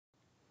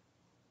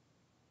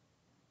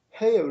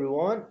Hey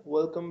everyone,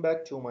 welcome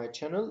back to my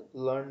channel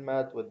Learn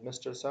Math with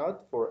Mr. Saad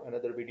for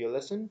another video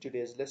lesson.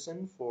 Today's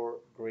lesson for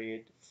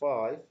grade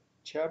 5,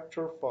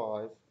 chapter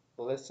 5,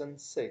 lesson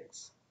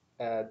 6,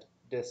 add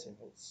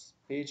decimals.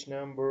 Page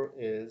number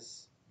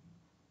is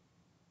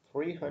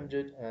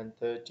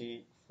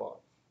 335.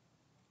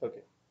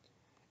 Okay,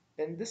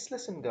 in this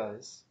lesson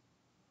guys,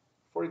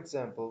 for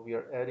example, we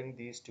are adding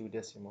these two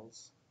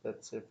decimals,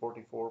 let's say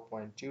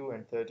 44.2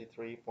 and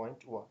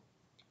 33.1.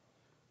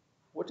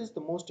 What is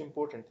the most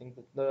important thing?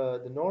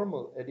 That the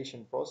normal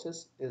addition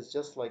process is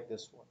just like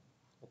this one.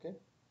 Okay,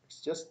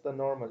 it's just the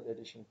normal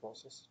addition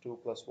process. 2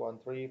 plus 1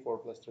 3, 4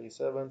 plus 3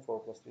 7, 4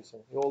 plus 3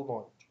 7. You all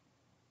know it.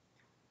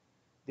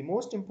 The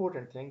most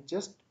important thing,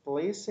 just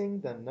placing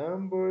the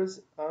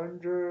numbers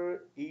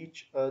under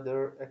each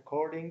other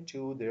according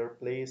to their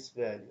place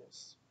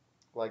values,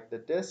 like the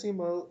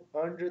decimal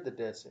under the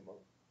decimal.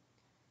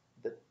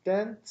 The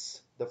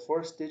tenths, the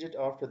first digit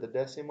after the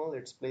decimal,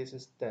 its place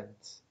is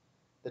tenths.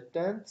 The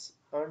tenths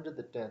under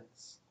the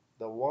tenths,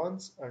 the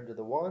ones under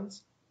the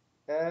ones,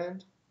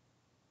 and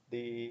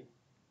the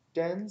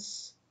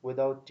tens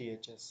without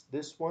THS.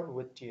 This one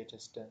with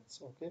THS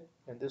tens, okay?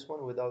 And this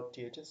one without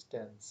THS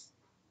tens.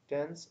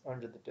 Tens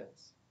under the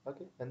tens,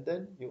 okay? And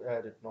then you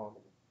add it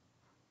normally.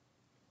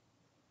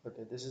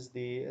 Okay, this is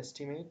the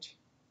estimate.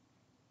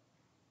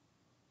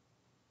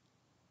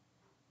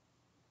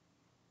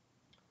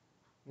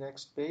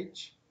 Next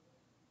page.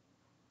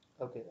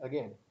 Okay,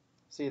 again,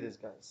 see this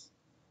guys.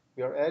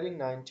 We are adding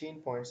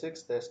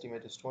 19.6, the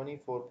estimate is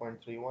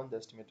 24.31, the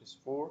estimate is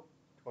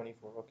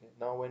 424. Okay,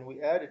 now when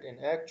we add it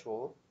in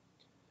actual,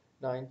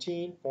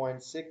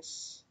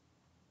 19.6,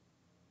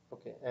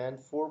 okay, and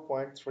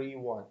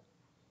 4.31.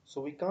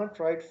 So we can't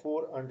write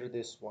 4 under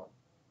this one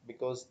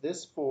because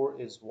this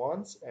 4 is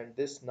ones and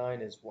this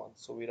 9 is ones.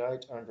 So we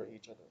write under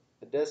each other.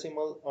 The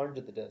decimal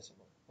under the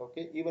decimal.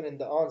 Okay, even in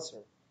the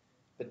answer,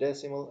 the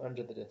decimal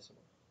under the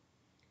decimal.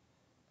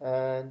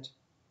 And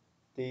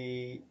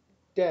the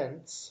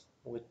tenths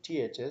with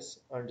THS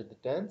under the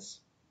tenths,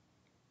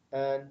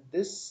 and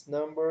this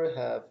number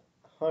have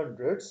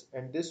hundreds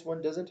and this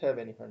one doesn't have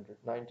any hundred,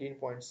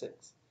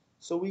 19.6,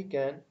 so we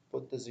can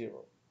put the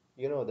zero.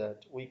 You know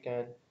that we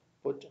can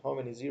put how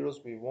many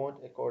zeros we want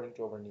according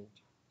to our need.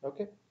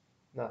 Okay,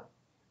 now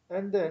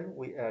and then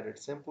we add it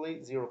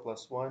simply. 0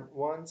 plus 1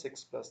 1,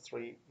 6 plus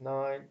 3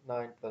 9,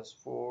 9 plus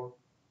 4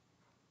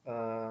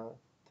 uh,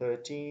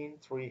 13,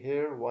 3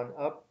 here, 1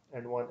 up,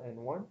 and 1 and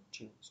 1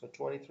 2, so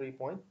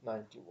 23.91,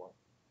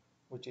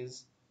 which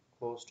is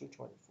close to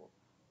 24.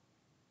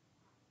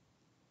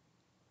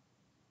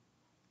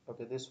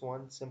 Okay, this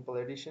one simple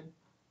addition,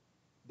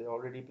 they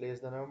already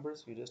placed the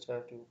numbers, you just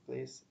have to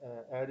place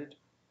add it.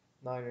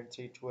 9 and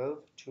 3 12,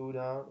 2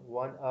 down,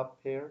 1 up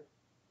here,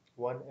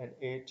 1 and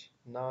 8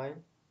 9,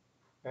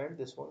 and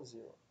this one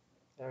 0,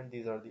 and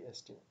these are the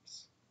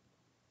estimates.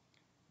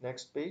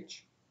 Next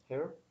page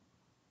here,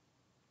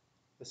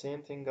 the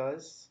same thing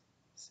guys.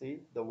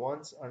 See the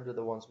ones under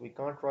the ones, we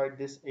can't write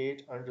this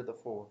 8 under the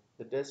 4,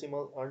 the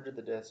decimal under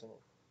the decimal.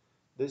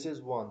 This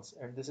is ones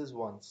and this is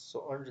ones,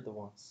 so under the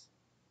ones.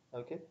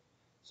 Okay,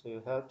 so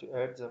you have to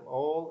add them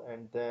all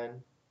and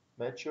then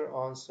match your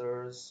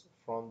answers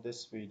from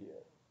this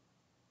video.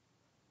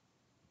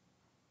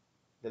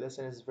 The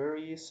lesson is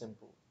very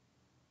simple.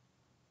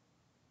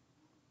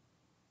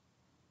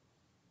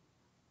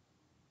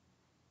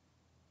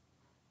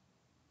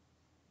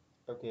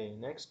 Okay,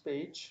 next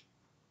page.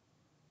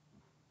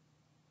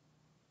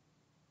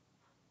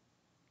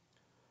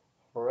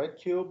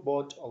 Horacio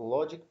bought a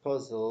logic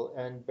puzzle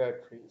and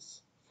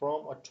batteries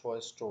from a toy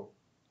store.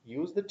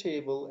 Use the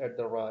table at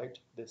the right,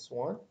 this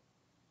one,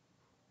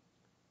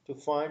 to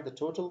find the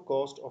total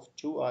cost of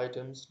two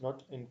items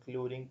not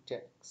including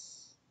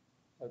tax.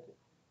 Okay.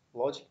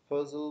 Logic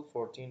puzzle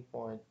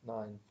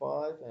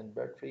 14.95 and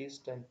batteries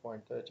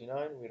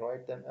 10.39. We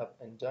write them up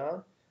and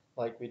down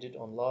like we did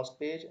on last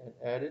page and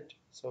add it,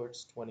 so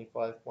it's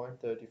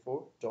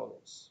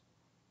 $25.34.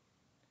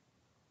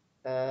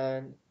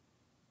 And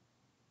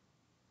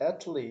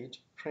athlete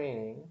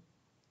training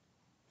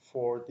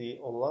for the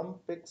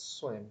Olympic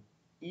swim,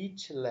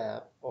 each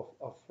lap of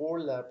a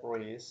 4-lap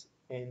race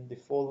in the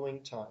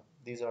following time.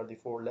 These are the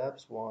 4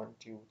 laps, 1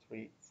 2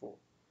 3 4.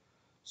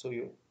 So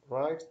you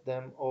write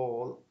them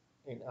all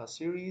in a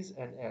series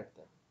and add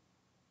them.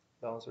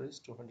 The answer is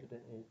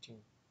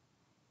 218.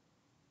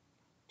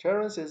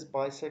 Terence is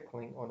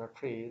bicycling on a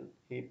trail.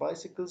 He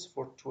bicycles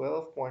for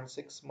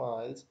 12.6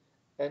 miles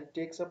and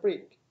takes a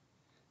break.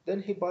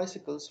 Then he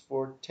bicycles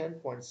for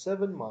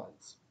 10.7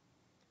 miles.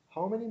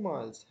 How many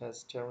miles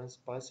has Terence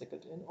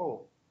bicycled in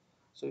all?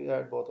 So you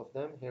add both of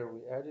them. Here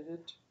we added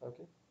it.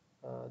 Okay.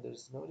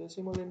 There's no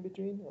decimal in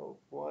between. Oh,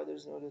 why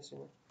there's no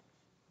decimal?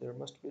 There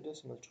must be a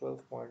decimal.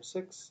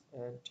 12.6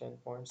 and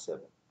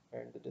 10.7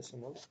 and the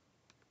decimal.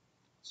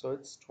 So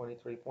it's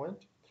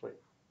 23.3.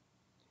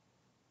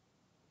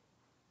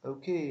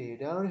 Okay,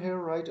 down here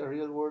write a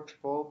real world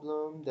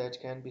problem that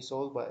can be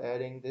solved by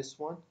adding this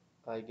one.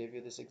 I gave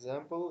you this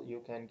example.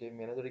 You can give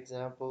me another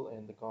example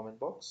in the comment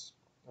box.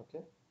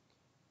 Okay.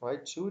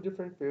 Write two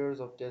different pairs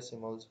of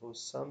decimals whose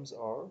sums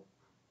are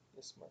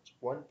this much.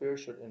 One pair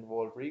should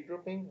involve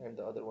regrouping and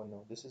the other one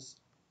no. This is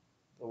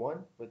the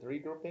one with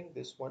regrouping,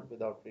 this one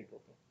without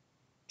regrouping.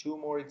 Two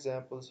more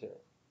examples here.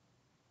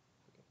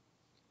 Okay.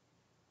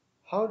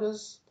 How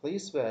does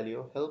place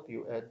value help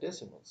you add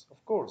decimals?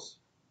 Of course,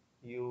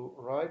 you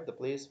write the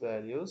place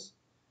values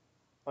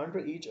under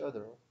each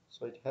other,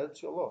 so it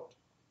helps you a lot.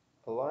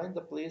 Align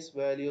the place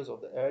values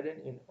of the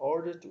addend in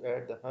order to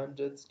add the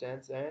hundreds,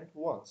 tens, and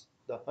ones.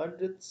 The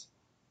hundreds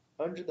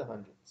under the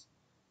hundreds,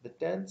 the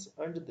tens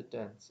under the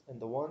tens, and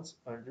the ones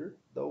under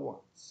the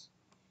ones.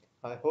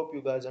 I hope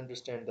you guys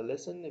understand the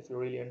lesson. If you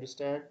really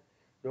understand,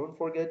 don't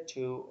forget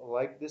to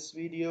like this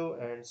video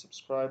and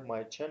subscribe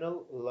my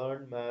channel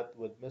Learn Math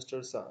with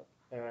Mr. Saad,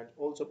 and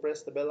also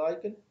press the bell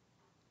icon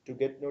to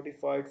get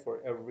notified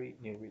for every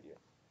new video.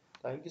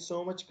 Thank you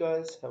so much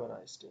guys. Have a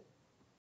nice day.